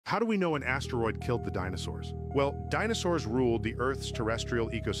How do we know an asteroid killed the dinosaurs? Well, dinosaurs ruled the Earth's terrestrial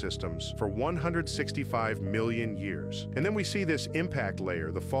ecosystems for 165 million years. And then we see this impact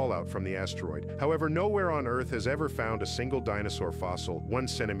layer, the fallout from the asteroid. However, nowhere on Earth has ever found a single dinosaur fossil 1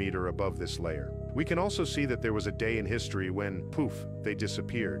 centimeter above this layer. We can also see that there was a day in history when, poof, they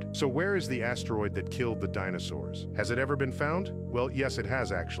disappeared. So where is the asteroid that killed the dinosaurs? Has it ever been found? Well, yes, it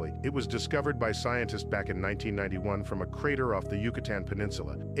has actually. It was discovered by scientists back in 1991 from a crater off the Yucatan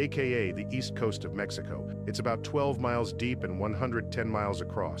Peninsula, aka the east coast of Mexico. It's about 12 miles deep and 110 miles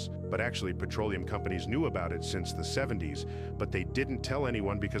across. But actually, petroleum companies knew about it since the 70s, but they didn't tell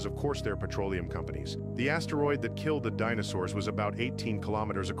anyone because of course they're petroleum companies. The asteroid that killed the dinosaurs was about 18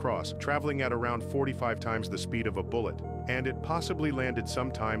 kilometers across, traveling at around 45 times the speed of a bullet. And it possibly landed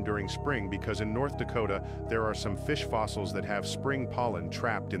sometime during spring because in North Dakota, there are some fish fossils that have spring pollen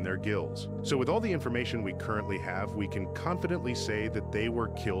trapped in their gills. So with all the information we currently have, we can confidently say that they were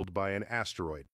killed by an asteroid.